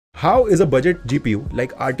How is a budget GPU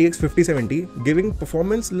like RTX 5070 giving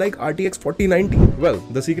performance like RTX 4090? Well,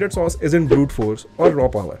 the secret sauce isn't brute force or raw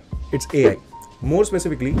power, it's AI. More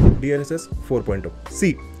specifically, DLSS 4.0.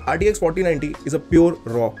 See, RTX 4090 is a pure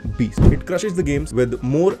raw beast. It crushes the games with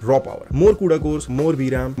more raw power, more CUDA cores, more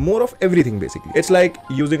VRAM, more of everything basically. It's like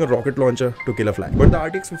using a rocket launcher to kill a fly. But the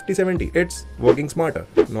RTX 5070, it's working smarter,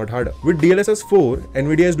 not harder. With DLSS 4,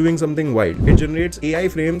 Nvidia is doing something wild. It generates AI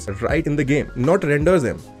frames right in the game, not renders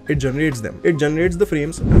them. It generates them. It generates the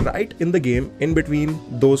frames right in the game in between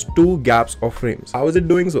those two gaps of frames. How is it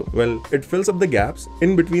doing so? Well, it fills up the gaps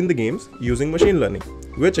in between the games using machine learning,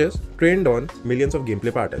 which is trained on millions of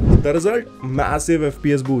gameplay patterns. The result, massive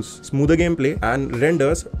FPS boosts, smoother gameplay, and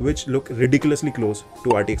renders which look ridiculously close to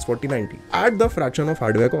RTX 4090 at the fraction of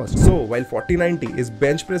hardware cost. So while 4090 is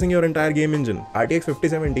bench pressing your entire game engine, RTX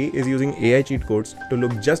 5070 is using AI cheat codes to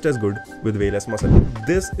look just as good with way less muscle.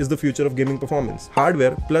 This is the future of gaming performance.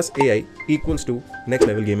 Hardware plus AI equals to next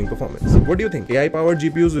level gaming performance. What do you think? AI powered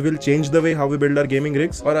GPUs will change the way how we build our gaming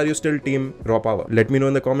rigs, or are you still team raw power? Let me know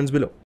in the comments below.